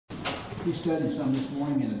We studied some this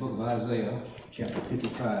morning in the book of Isaiah, chapter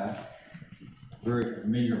 55. Very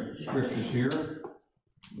familiar scriptures here.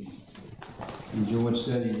 We enjoyed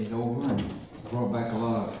studying it over and brought back a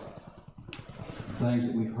lot of things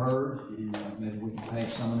that we've heard, and maybe we can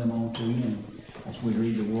pass some of them on to you. And as we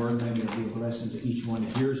read the Word, maybe it'll be a blessing to each one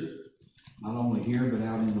that hears it. Not only here, but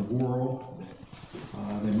out in the world.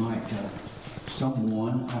 They might,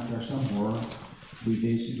 someone out there somewhere, be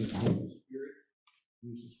visited with the Holy Spirit.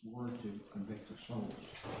 Use this word to convict their souls.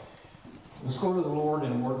 Let's go to the Lord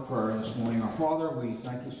in a word of prayer this morning. Our Father, we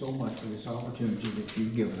thank you so much for this opportunity that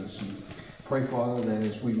you've given us. And pray, Father, that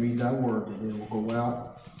as we read thy word, that it will go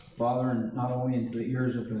out, Father, and not only into the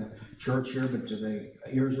ears of the church here, but to the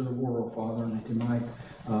ears of the world, Father, and that there might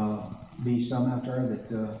be some out there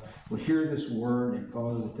that would hear this word, and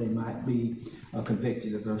Father, that they might be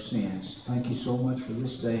convicted of their sins. Thank you so much for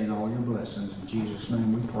this day and all your blessings. In Jesus'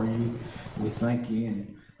 name we pray. We thank you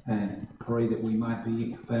and pray that we might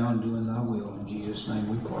be found doing thy will. In Jesus' name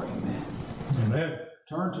we pray. Amen. Amen.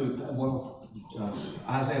 Turn to,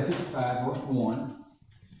 Isaiah 55, verse 1.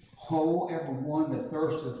 Ho, everyone that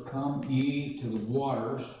thirsteth, come ye to the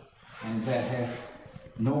waters, and that hath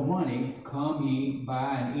no money, come ye,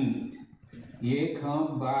 buy and eat. Yea,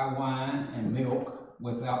 come buy wine and milk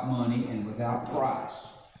without money and without price.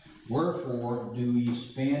 Wherefore do ye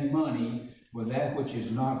spend money for that which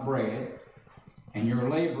is not bread, and your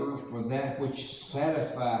labor for that which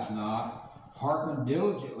satisfieth not? Hearken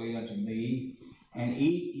diligently unto me, and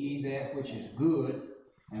eat ye that which is good,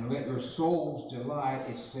 and let your souls delight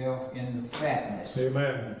itself in the fatness.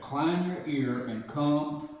 Amen. Incline your ear and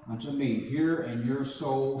come unto me. Hear, and your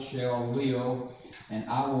soul shall live, and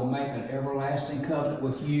I will make an everlasting covenant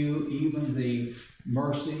with you, even the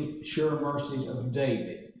sure mercies of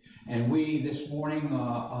David. And we this morning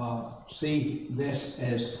see this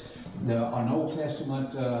as an Old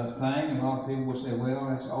Testament thing. And a lot of people will say, well,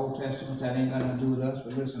 that's Old Testament, that ain't got nothing to do with us.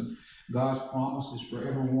 But listen, God's promise is for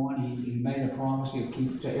everyone. He made a promise He'll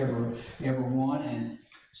keep it to everyone. And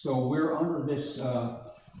so we're under this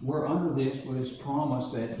with this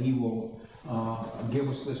promise that He will give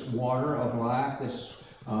us this water of life.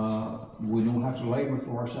 We don't have to labor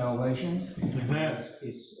for our salvation.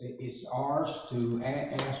 It's ours to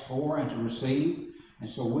ask for and to receive. And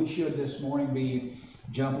so we should this morning be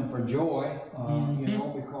jumping for joy,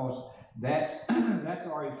 because that's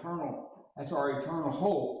our eternal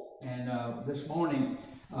hope. And this morning,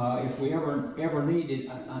 if we ever needed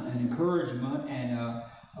an encouragement and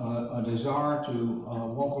a desire to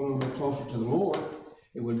walk a little bit closer to the Lord,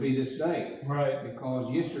 it would be this day. Right.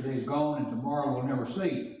 Because yesterday's gone and tomorrow we'll never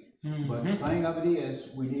see. But the thing of it is,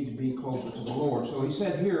 we need to be closer to the Lord. So he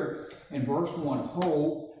said here in verse 1,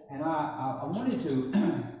 ho, and I wanted to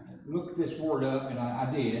look this word up, and I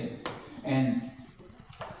did. And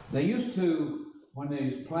they used to, when they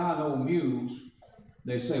was plowing old mules,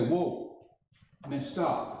 they say, whoa, I mean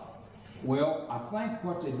stop. Well, I think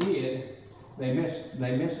what they did, they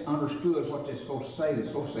misunderstood what they're supposed to say. They're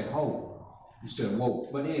supposed to say ho instead of whoa.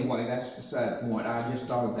 But anyway, that's beside the point. I just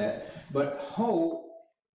thought of that. But ho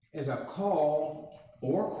is a call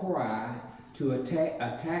or cry to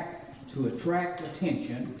attract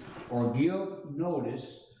attention or give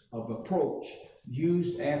notice of approach,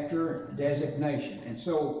 used after designation. And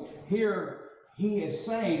so here he is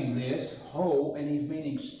saying this, ho, and he's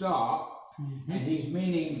meaning stop, and he's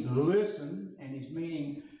meaning listen, and he's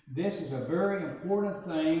meaning this is a very important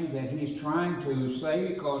thing that he's trying to say,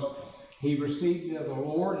 because he received it of the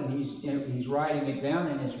Lord, and he's writing it down,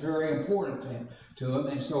 and it's very important to him.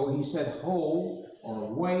 And so he said, hold,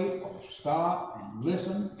 or wait, or stop, and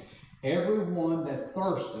listen. Everyone that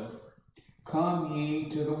thirsteth, come ye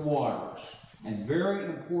to the waters. And very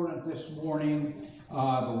important this morning, the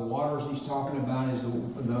waters he's talking about is the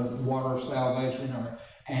water of salvation.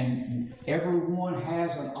 And everyone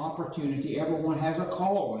has an opportunity, everyone has a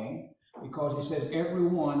calling, because he says,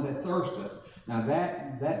 everyone that thirsteth. Now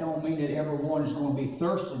that don't mean that everyone is going to be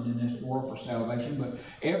thirsting in this world for salvation, but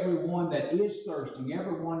everyone that is thirsting,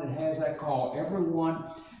 everyone that has that call, everyone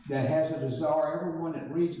that has a desire, everyone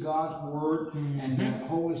that reads God's word and the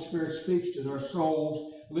Holy Spirit speaks to their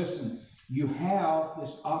souls, listen, you have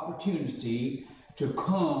this opportunity to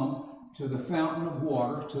come to the fountain of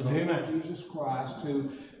water, to the Lord Jesus Christ,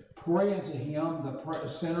 to pray unto Him the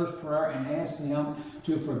sinner's prayer and ask Him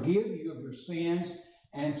to forgive you of your sins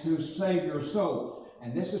and to save your soul.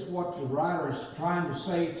 And this is what the writer is trying to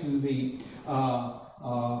say to the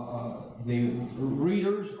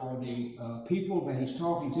readers or the people that he's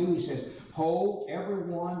talking to. He says, ho,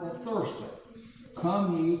 everyone that thirsteth,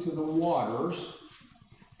 come ye to the waters,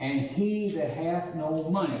 and he that hath no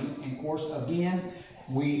money. And of course, again,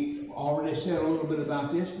 we already said a little bit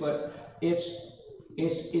about this, but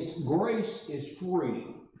it's grace is free.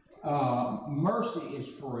 Mercy is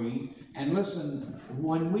free. And listen,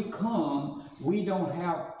 when we come, we don't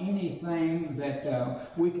have anything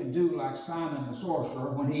that we can do like Simon the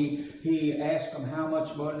sorcerer when he asked them how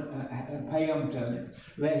much money pay him to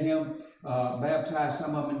let him baptize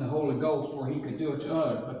some of them in the Holy Ghost where he could do it to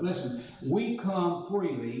others. But listen, we come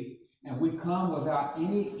freely, and we come without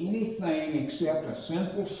anything except a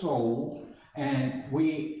sinful soul, and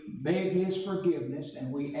we beg his forgiveness,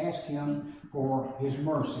 and we ask him for his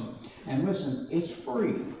mercy. And listen, it's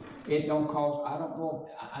free. It don't cost, I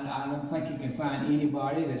don't think you can find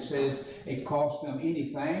anybody that says it costs them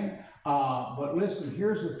anything. But listen,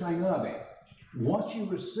 here's the thing of it. Once you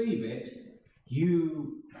receive it,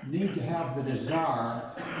 you need to have the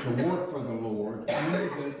desire to work for the Lord.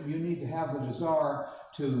 You need to have the desire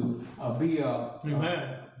to be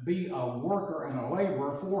a worker and a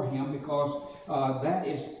laborer for him, because that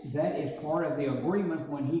is part of the agreement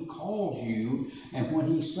when he calls you, and when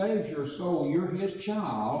he saves your soul. You're his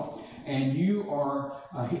child, and you are,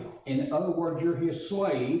 in other words, you're his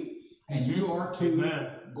slave, and you are to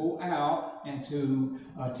go out and to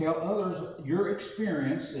tell others your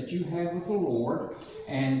experience that you had with the Lord,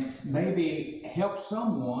 and maybe help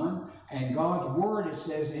someone. And God's word, it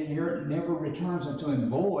says in here, it never returns unto him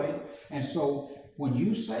void. And so when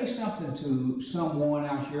you say something to someone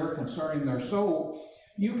out here concerning their soul,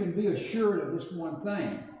 you can be assured of this one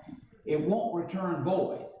thing: it won't return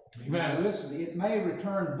void. Now, listen, it may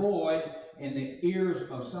return void in the ears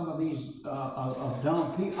of some of these of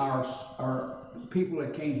dumb people, or people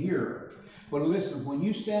that can't hear. But listen, when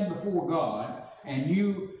you stand before God and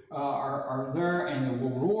you are there, and the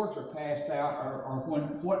rewards are passed out, or when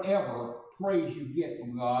whatever praise you get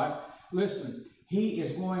from God, listen, he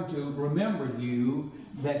is going to remember you,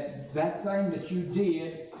 that thing that you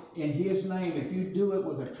did in his name. If you do it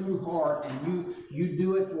with a true heart, and you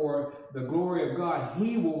do it for the glory of God,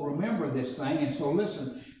 he will remember this thing. And so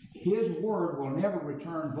listen, his word will never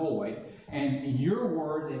return void, and your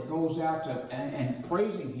word that goes out to and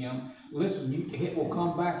praising him, listen, it will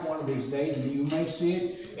come back one of these days, and you may see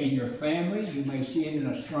it in your family, you may see it in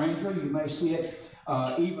a stranger, you may see it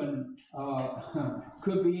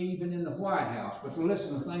could be even in the White House. But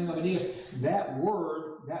listen, the thing of it is, that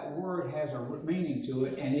word has a meaning to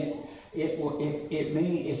it, and it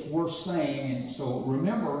means it's worth saying. And so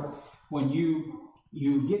remember, when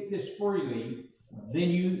you get this freely, then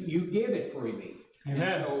you give it freely. Amen.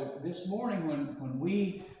 And so this morning,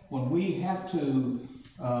 when we have to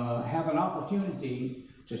have an opportunity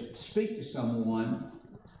to speak to someone,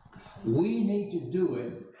 we need to do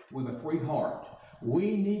it with a free heart.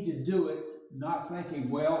 We need to do it not thinking,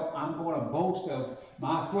 well, I'm going to boast of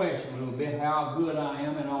my flesh a little bit, how good I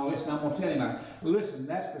am and all this, and I'm going to tell him that. Listen,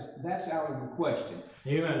 that's out of the question.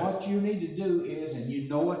 Amen. What you need to do is, and you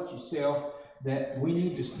know it yourself, that we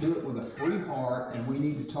need to do it with a free heart, and we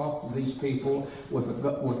need to talk to these people with the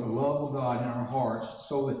love of God in our hearts,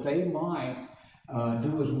 so that they might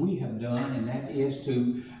do as we have done, and that is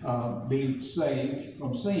to be saved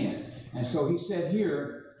from sin. And so he said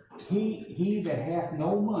here, he that hath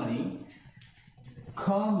no money,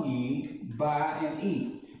 come ye, buy and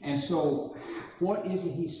eat. And so what is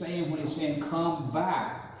it he's saying when he's saying come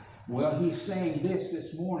buy? Well, he's saying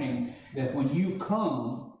this morning, that when you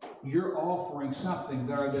come, you're offering something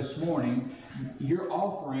there this morning. You're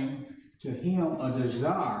offering to him a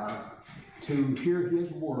desire to hear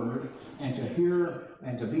his word, and to hear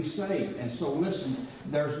and to be saved. And so listen,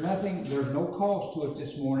 there's no cost to it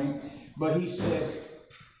this morning, but he says,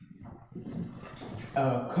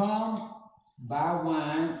 come buy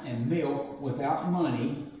wine and milk without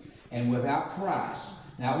money and without price.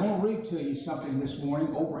 Now I want to read to you something this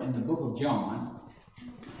morning over in the book of John.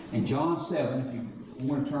 In John 7, if you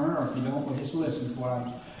want to turn, or if you don't, we'll just listen for it.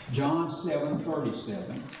 John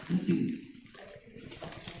 7:37.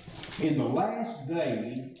 In the last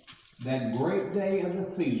day, that great day of the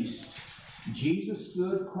feast, Jesus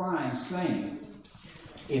stood crying, saying,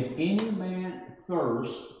 if any man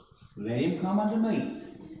thirst, let him come unto me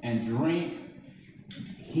and drink.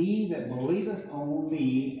 He that believeth on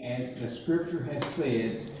me, as the scripture has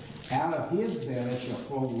said, out of his belly shall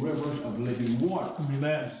flow rivers of living water.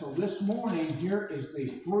 Amen. So this morning, here is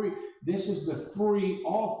this is the free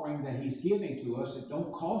offering that he's giving to us. It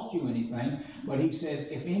don't cost you anything, but he says,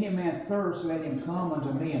 if any man thirst, let him come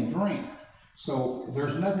unto me and drink. So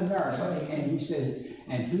there's nothing there. And he says,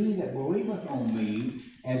 and he that believeth on me,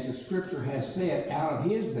 as the scripture has said, out of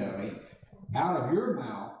his belly, out of your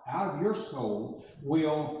mouth, out of your soul,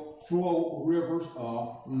 will flow rivers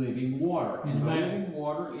of living water. And the living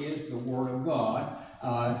water is the Word of God,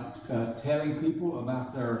 telling people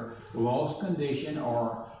about their lost condition,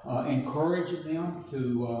 or encouraging them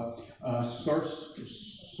to search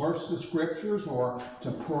the Scriptures, or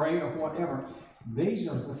to pray, or whatever. These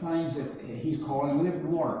are the things that he's calling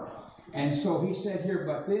living water. And so he said here,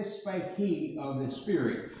 but this spake he of the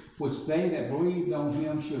Spirit, which they that believed on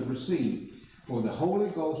him should receive. For the Holy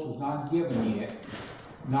Ghost was not given yet,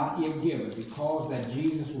 not yet given, because that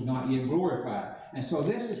Jesus was not yet glorified. And so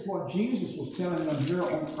this is what Jesus was telling them here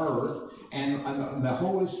on earth. And the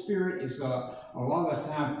Holy Spirit is a lot of the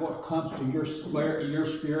time what comes to your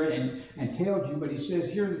spirit and tells you. But he says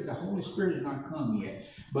here that the Holy Spirit has not come yet.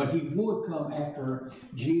 But he would come after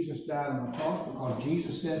Jesus died on the cross, because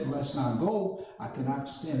Jesus said, unless I go, I cannot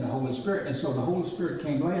send the Holy Spirit. And so the Holy Spirit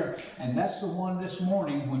came later. And that's the one this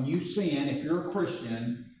morning, when you sin, if you're a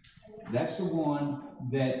Christian, that's the one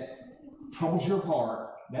that troubles your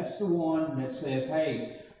heart. That's the one that says,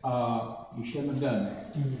 hey, you shouldn't have done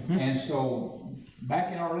that. And so,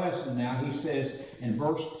 back in our lesson now, he says in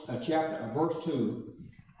verse 2,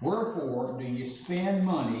 wherefore do you spend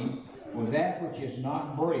money for that which is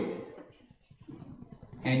not bread,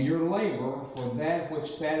 and your labor for that which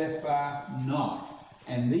satisfieth not?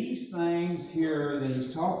 And these things here that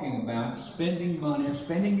he's talking about, spending money,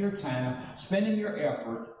 spending your time, spending your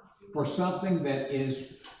effort for something that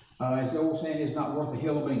is, as the old saying, is not worth a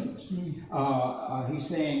hill of beans. He's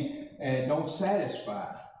saying, don't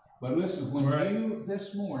satisfy. But listen, when you,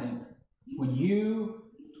 this morning, when you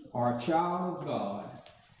are a child of God,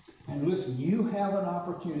 and listen, you have an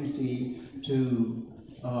opportunity to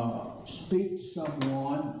speak to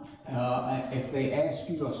someone if they ask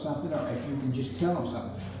you or something, or if you can just tell them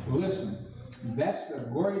something. Listen, that's the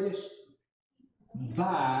greatest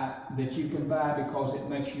buy that you can buy, because it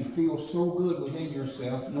makes you feel so good within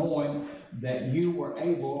yourself, knowing that you were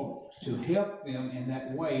able to help them in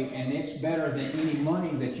that way. And it's better than any money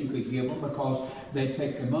that you could give them, because they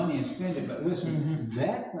take the money and spend it. But listen,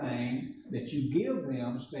 that thing that you give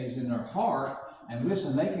them stays in their heart. And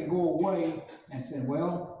listen, they can go away and say,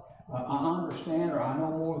 well, I understand, or I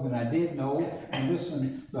know more than I did know. And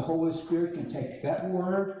listen, the Holy Spirit can take that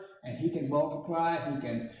word and he can multiply it,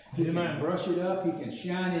 he can brush it up, he can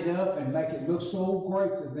shine it up and make it look so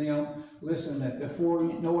great to them. Listen, that before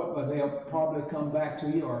you know it, they'll probably come back to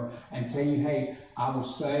you and tell you, hey, I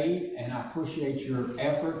was saved and I appreciate your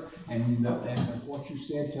effort and what you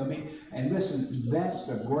said to me. And listen, that's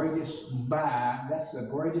the greatest buy, that's the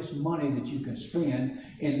greatest money that you can spend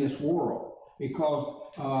in this world. Because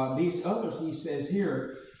these others, he says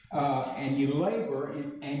here, and you labor,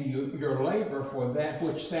 and your labor for that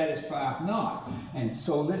which satisfieth not. And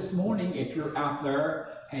so this morning, if you're out there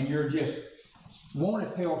and you're just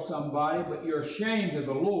want to tell somebody, but you're ashamed of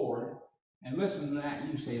the Lord, and listen to that,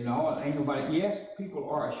 you say, no, ain't nobody. Yes, people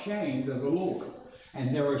are ashamed of the Lord,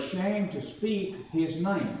 and they're ashamed to speak his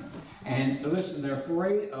name. And listen, they're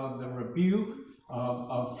afraid of the rebuke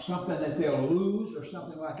of something that they'll lose or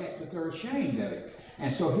something like that, but they're ashamed of it.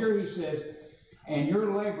 And so here he says, and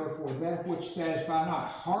your labor for that which satisfy not,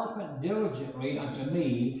 hearken diligently unto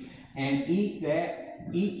me, and eat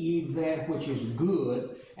ye that which is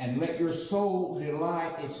good, and let your soul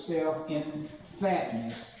delight itself in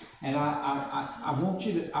fatness. And I want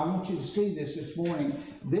you to see this morning.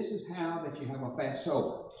 This is how that you have a fat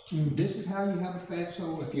soul. This is how you have a fat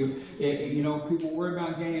soul. If you know, people worry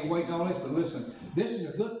about gaining weight and all this, but listen, this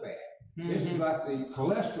is a good fat. This is like the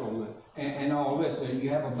cholesterol and all this. So you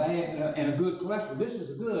have a bad and a good cholesterol. This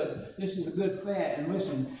is a good fat. And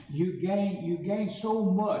listen, you gain so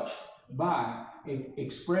much by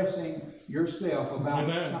expressing yourself about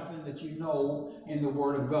something that you know in the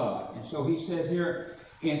Word of God. And so he says here,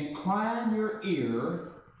 incline your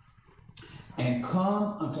ear and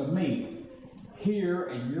come unto me. Here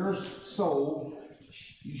in your soul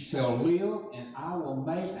you shall live, and I will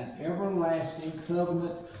make an everlasting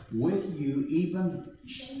covenant with you, even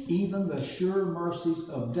the sure mercies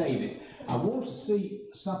of David. I want to see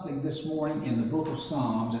something this morning in the book of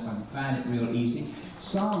Psalms, if I can find it real easy.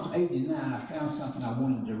 Psalms 89, I found something I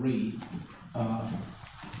wanted to read.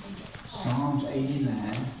 Psalms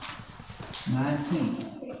 89, 19.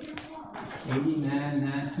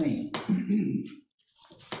 89:19.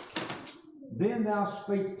 Then thou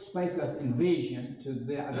spakest in vision to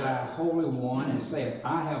thy Holy One, and saith,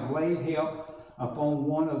 I have laid help upon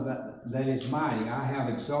one that is mighty. I have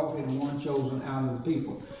exalted one chosen out of the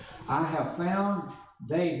people. I have found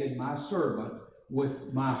David my servant,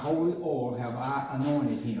 with my holy oil have I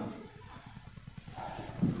anointed him.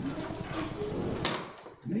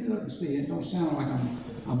 Let me look and see. It don't sound like I'm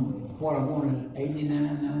what I wanted,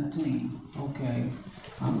 89:19. Okay,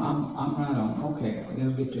 I'm right on. Okay,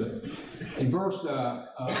 let's get to it. In verse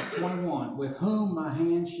 21, with whom my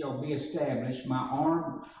hand shall be established, my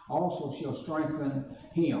arm also shall strengthen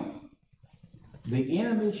him. The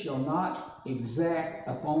enemy shall not exact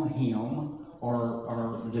upon him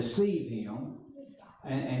or deceive him.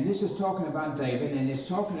 And this is talking about David, and it's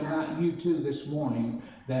talking about you too this morning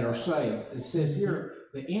that are saved. It says here,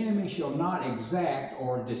 the enemy shall not exact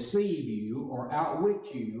or deceive you or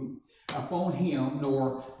outwit you upon him,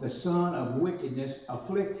 nor the son of wickedness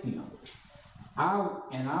afflict him.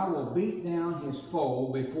 I will beat down his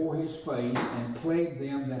foe before his face and plague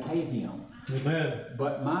them that hate him. Amen.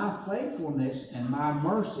 But my faithfulness and my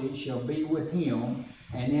mercy shall be with him,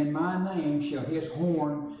 and in my name shall his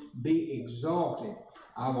horn be exalted.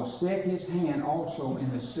 I will set his hand also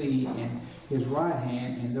in the sea, and his right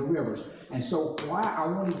hand in the rivers. And so why I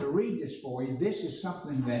wanted to read this for you, this is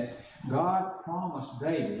something that God promised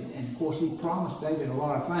David, and of course he promised David a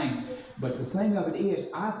lot of things, but the thing of it is,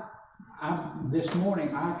 I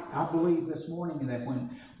believe this morning that when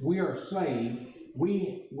we are saved,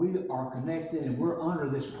 we are connected and we're under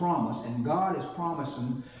this promise, and God is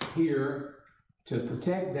promising here to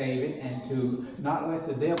protect David and to not let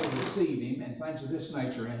the devil deceive him and things of this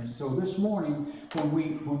nature. And so this morning,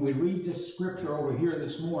 when we read this scripture over here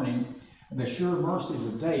this morning, the sure mercies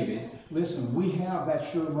of David, listen, we have that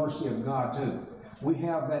sure mercy of God too. We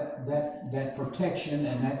have that protection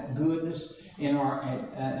and that goodness in our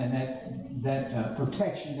and that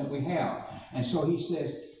protection that we have. And so he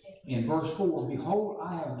says in verse 4, behold,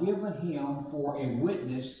 I have given him for a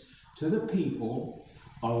witness to the people,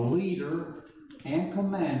 a leader and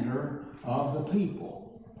commander of the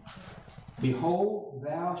people. Behold,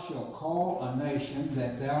 thou shalt call a nation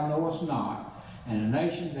that thou knowest not, and a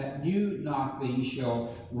nation that knew not thee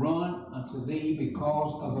shall run unto thee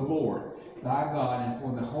because of the Lord thy God, and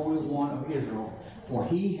for the Holy One of Israel, for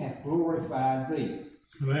he hath glorified thee.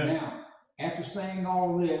 Amen. Now, after saying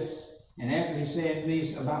all this, and after he said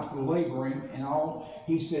this about the laboring and all,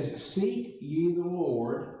 he says, seek ye the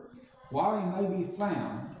Lord while he may be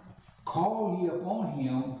found, call ye upon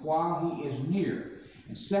him while he is near.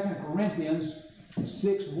 In 2 Corinthians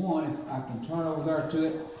 6:1, if I can turn over there to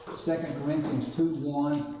it, 2 Corinthians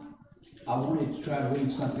 2:1, I wanted to try to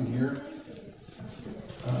read something here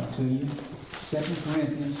to you. 2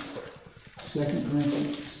 Corinthians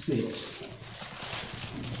 6.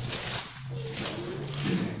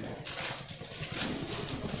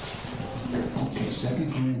 Okay, 2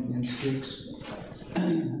 Corinthians 6. Let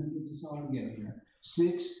me get this all together here.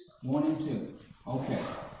 6, 1 and 2. Okay.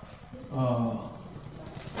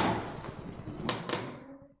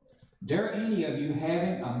 Dare any of you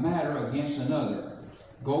having a matter against another,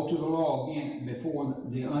 go to the law again before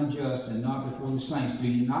the unjust and not before the saints? Do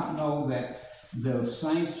you not know that the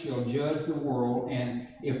saints shall judge the world, and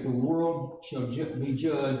if the world shall be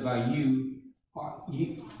judged by you, are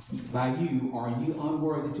you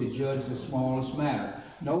unworthy to judge the smallest matter?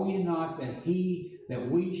 Know ye not that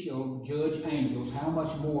we shall judge angels? How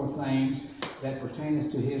much more things that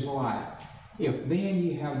pertaineth to his life? If then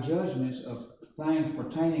ye have judgments of things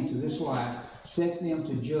pertaining to this life, set them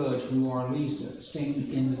to judge who are least esteemed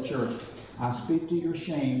in the church. I speak to your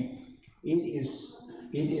shame. It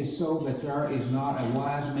is so that there is not a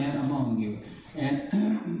wise man among you.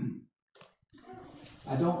 And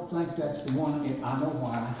I don't think that's the one. I know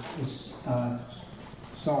why. It's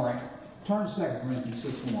sorry. Turn to 2 Corinthians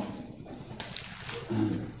 6:1.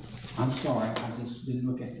 I'm sorry. I just didn't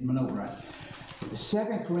look at my note right.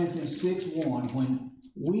 2 Corinthians 6:1. When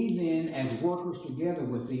we then, as workers together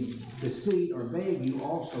with thee, beseech or beg you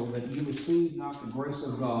also that you receive not the grace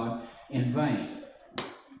of God in vain.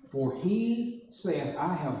 For he saith,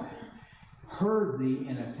 I have heard thee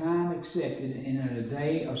in a time accepted, and in a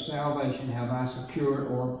day of salvation have I secured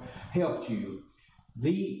or helped you.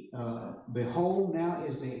 Behold, now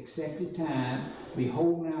is the accepted time.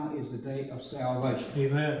 Behold, now is the day of salvation.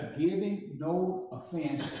 Amen. Giving no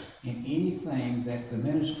offense in anything, that the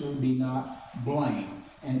minister be not blamed.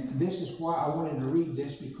 And this is why I wanted to read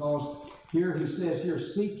this, because here he says, here,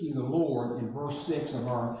 seek ye the Lord, in verse 6 of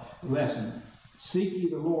our lesson. Seek ye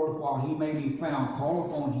the Lord while he may be found. Call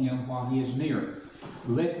upon him while he is near.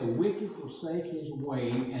 Let the wicked forsake his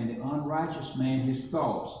way, and the unrighteous man his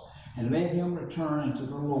thoughts. And let him return unto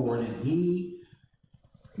the Lord, and he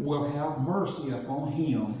will have mercy upon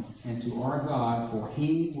him and to our God, for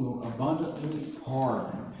he will abundantly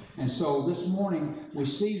pardon. And so this morning we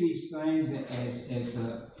see these things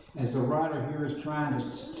as the writer here is trying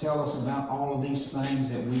to tell us about all of these things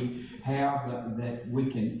that we have, that we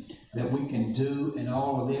can do, and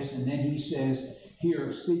all of this. And then he says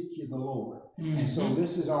here, seek ye the Lord. And so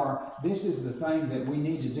this is the thing that we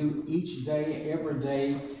need to do each day, every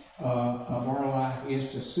day of our life, is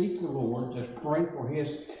to seek the Lord, to pray for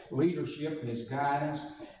His leadership, His guidance,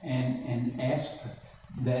 and ask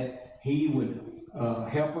that He would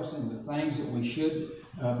help us in the things that we should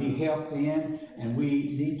be helped in, and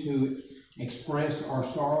we need to express our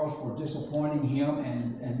sorrows for disappointing Him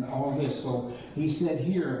and all this. So He said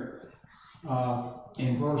here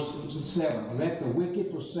in verse 7, let the wicked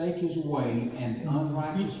forsake his way, and the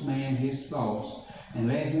unrighteous man his thoughts, and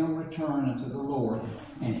let him return unto the Lord,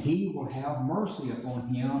 and He will have mercy upon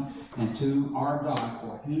him and to our God,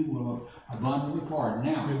 for He will abundantly pardon.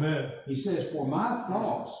 Now, Amen. He says, for my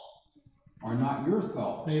thoughts are not your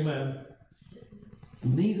thoughts. Amen.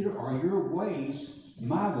 Neither are your ways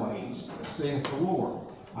my ways, saith the Lord.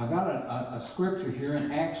 I got a scripture here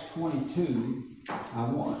in Acts 22.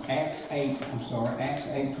 Acts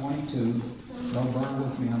 8:22. Don't burn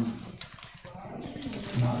with me. I'm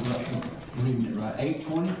not reading it right.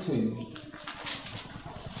 8:22.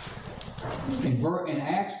 In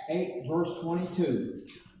Acts 8, verse 22,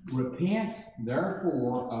 repent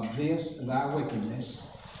therefore of this thy wickedness,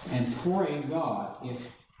 and pray God,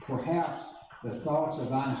 if perhaps the thoughts of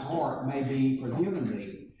thine heart may be forgiven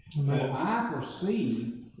thee. Amen. For I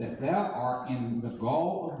perceive that thou art in the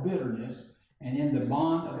gall of bitterness and in the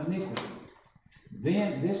bond of iniquity.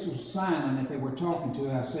 Then this was Simon that they were talking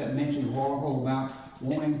to. I mentioned a while ago about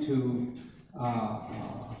wanting to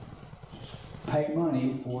pay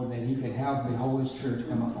money for that he could have the Holy Spirit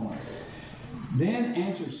come upon him. Then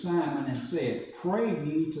answered Simon and said, pray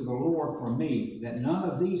ye to the Lord for me, that none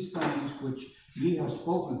of these things which ye have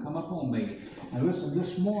spoken come upon me. And listen,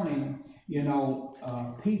 this morning, you know,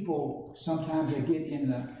 people sometimes they get in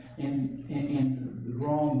the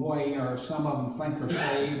wrong way, or some of them think they're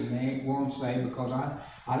saved and they weren't saved, because I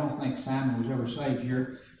don't think Simon was ever saved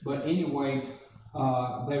here. But anyway,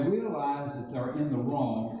 they realize that they're in the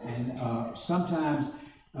wrong, and sometimes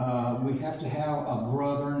we have to have a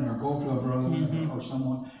brother, or go to a brother or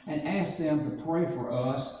someone and ask them to pray for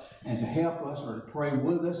us and to help us, or to pray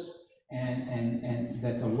with us, and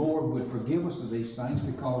that the Lord would forgive us of these things,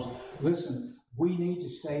 because listen, we need to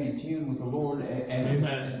stay in tune with the Lord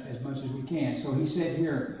as much as we can. So he said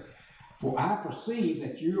here, for I perceive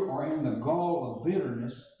that you are in the gall of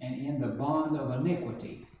bitterness and in the bond of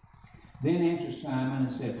iniquity. Then answered Simon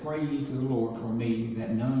and said, pray ye to the Lord for me,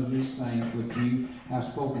 that none of these things which you have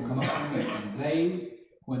spoken come upon me. And they,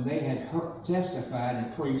 when they had testified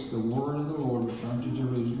and preached the word of the Lord, returned to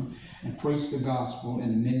Jerusalem and preached the gospel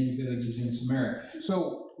in many villages in Samaria.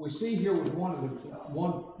 So we see here with one of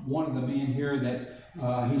the men here that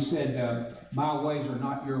he said, my ways are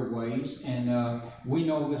not your ways. And we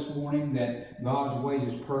know this morning that God's ways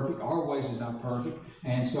is perfect. Our ways is not perfect.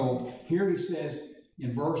 And so here he says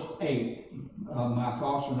in verse 8, my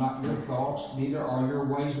thoughts are not your thoughts, neither are your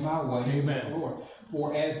ways my ways, saith the Lord.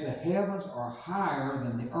 For as the heavens are higher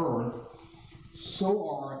than the earth, so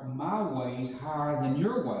are my ways higher than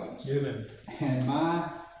your ways. Amen. And my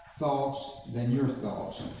thoughts than your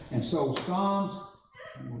thoughts. And so Psalms,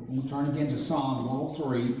 we'll turn again to Psalm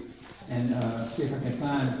 103 and see if I can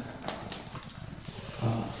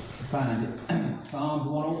find it. Psalms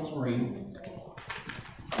 103.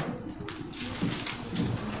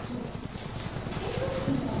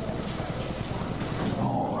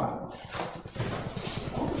 All right.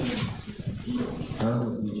 Bear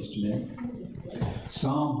with me just a minute.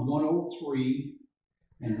 Psalms 103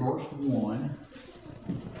 and verse 1.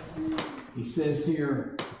 He says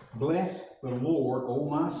here, bless the Lord, O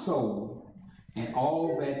my soul, and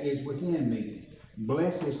all that is within me.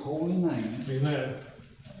 Bless His holy name. Amen.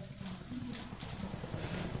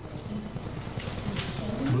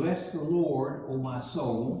 Bless the Lord, O my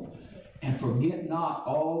soul, and forget not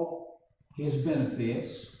all His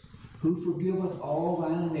benefits, who forgiveth all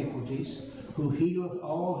thine iniquities, who healeth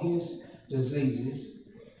all his diseases,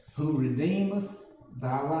 who redeemeth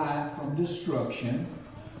thy life from destruction,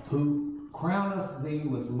 who crowneth thee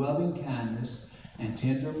with loving kindness and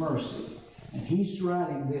tender mercy. And he's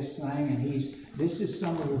writing this thing, and this is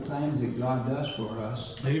some of the things that God does for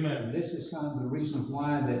us. Amen. And this is some of the reasons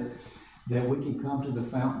why that we can come to the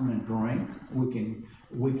fountain and drink. We can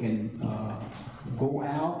go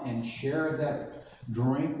out and share that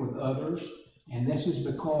drink with others. And this is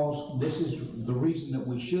the reason that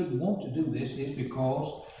we should want to do this, is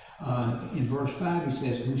because in verse 5 he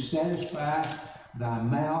says, who satisfy thy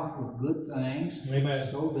mouth with good things, Amen,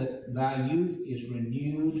 so that thy youth is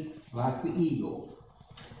renewed like the eagle.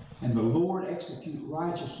 And the Lord execute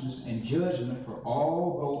righteousness and judgment for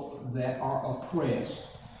all those that are oppressed.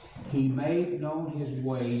 He made known his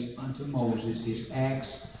ways unto Moses, his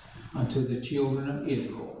acts unto the children of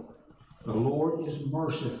Israel. The Lord is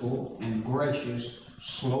merciful and gracious,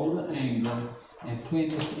 slow to anger, and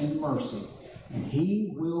plenteous in mercy. And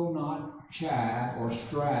he will not chide or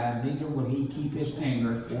strive, neither will he keep his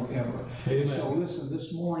anger forever. Amen. So listen,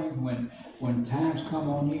 this morning when times come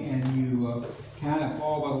on you and you kind of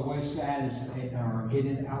fall by the wayside or get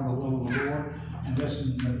out of the will of the Lord, and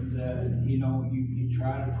listen, you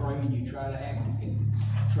try to pray and you try to act and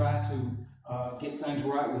try to get things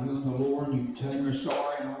right with you and the Lord, and you tell him you're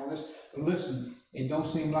sorry and all this. But listen, it don't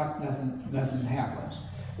seem like nothing happens.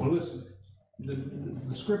 Well, listen,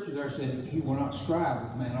 the scripture there said he will not strive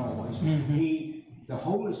with man always. Mm-hmm. The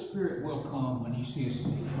Holy Spirit will come when he sees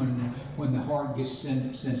when the heart gets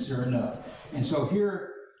sincere enough. And so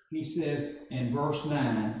here he says in verse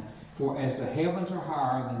 9, for as the heavens are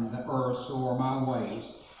higher than the earth, so are my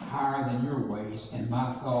ways higher than your ways, and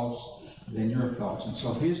my thoughts than your thoughts. And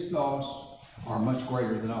so his thoughts are much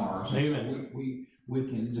greater than ours. Amen. So we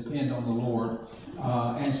can depend on the Lord.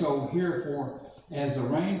 And so herefore, as the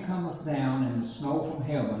rain cometh down and the snow from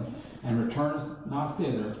heaven, and returneth not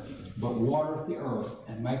thither, but watereth the earth,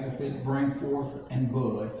 and maketh it bring forth and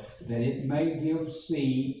bud, that it may give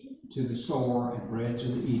seed to the sower and bread to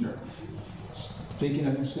the eater. Speaking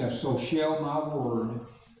of himself, so shall my word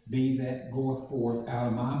be that goeth forth out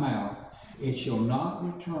of my mouth. It shall not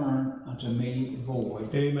return unto me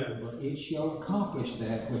void. Amen. But it shall accomplish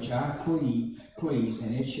that which I please,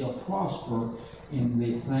 and it shall prosper in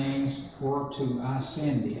the things whereto I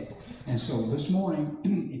send it. And so this morning,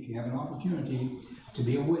 if you have an opportunity to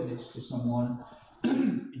be a witness to someone,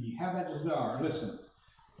 and you have that desire, listen,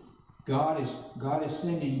 God is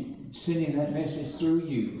sending that message through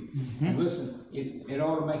you. Mm-hmm. And listen, it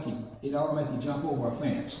ought to make you jump over a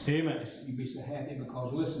fence. Amen. You'd be so happy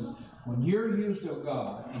because listen, when you're used of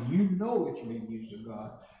God and you know that you're being used of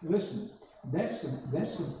God, listen, that's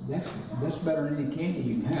better than any candy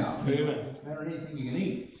you can have. Amen. It's better than anything you can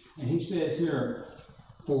eat. And he says here,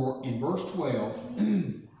 for in verse 12,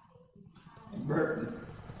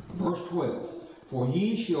 verse 12, for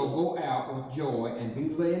ye shall go out with joy and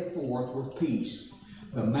be led forth with peace.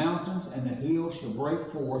 The mountains and the hills shall break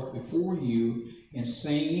forth before you in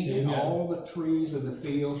singing, Amen. And all the trees of the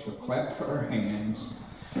field shall clap their hands.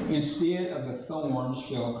 Instead of the thorns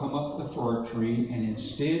shall come up the fir tree, and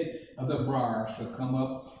instead of the briar shall come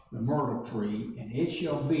up the myrtle tree, and it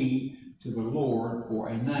shall be to the Lord for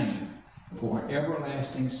a name, for an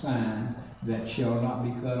everlasting sign that shall not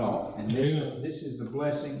be cut off. And this is the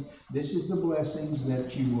blessing. This is the blessings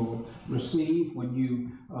that you will receive when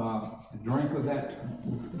you drink of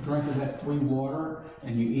that free water,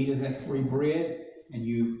 and you eat of that free bread, and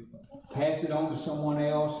you pass it on to someone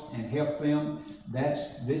else and help them.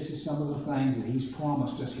 This is some of the things that he's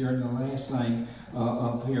promised us here in the last thing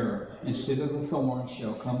of here. Instead of the thorns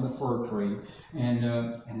shall come the fir tree, and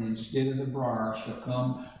instead of the briar shall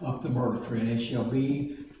come up the myrtle tree, and it shall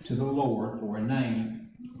be to the Lord for a name,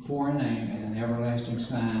 and an everlasting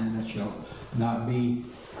sign that shall not be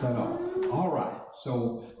cut off. All right.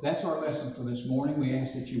 So that's our lesson for this morning. We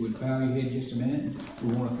ask that you would bow your head just a minute.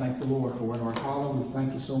 We want to thank the Lord for it. Our Father, we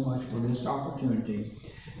thank you so much for this opportunity.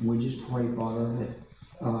 And we just pray, Father,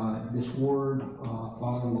 that this word,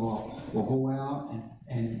 Father, will go out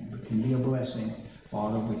and can be a blessing.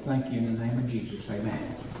 Father, we thank you in the name of Jesus.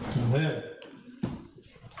 Amen. Amen.